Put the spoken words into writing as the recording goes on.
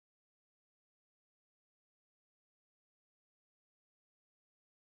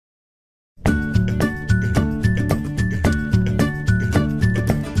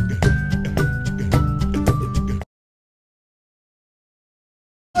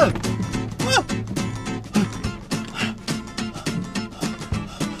Halo,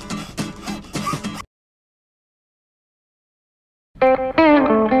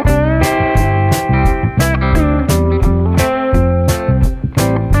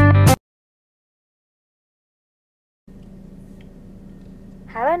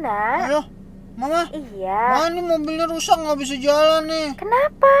 Nak. Halo, Mama. Iya. Ini mobilnya rusak, nggak bisa jalan nih.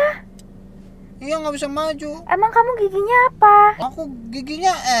 Kenapa? Iya, nggak bisa maju. Emang kamu giginya apa? Aku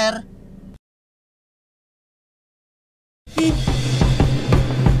giginya R.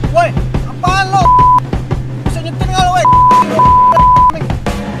 Woi, apaan lo? Bisa nyetir nggak lo, woi?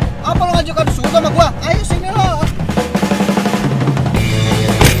 Apa lo ngajukan suka sama gua? Ayo sini lo.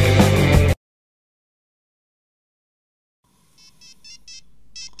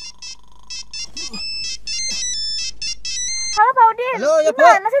 Halo, Pak Udin. Halo, ya, Bu.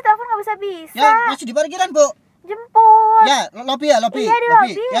 Gimana sih telepon nggak bisa-bisa? Ya, masih di parkiran, Bu. Jemput. Ya, lobi ya, lobi. Iya, di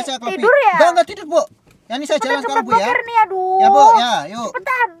lobi. Ya, saya ke lobi. Tidur ya? Enggak tidur, Bu. Ya, ini saya jalan sekarang, Bu, ya. Cepetan nih, aduh. Ya, Bu, ya, yuk.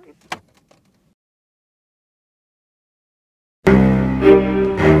 Cepetan.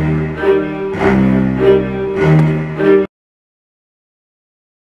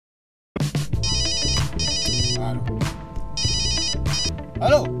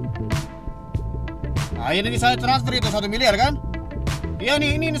 Halo. Nah, ini saya transfer itu 1 miliar kan? Iya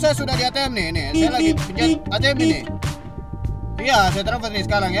nih, ini saya sudah di ATM nih, saya lagi pencet ATM ini. Iya, saya transfer nih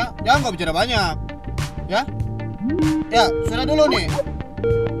sekarang ya. Jangan nggak bicara banyak, ya. Ya, sudah dulu nih.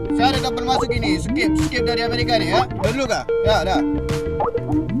 Saya ada kabel masuk ini, skip dari Amerika nih ya. Udah dulu kah? Ya, udah.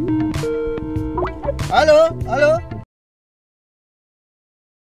 Halo, halo.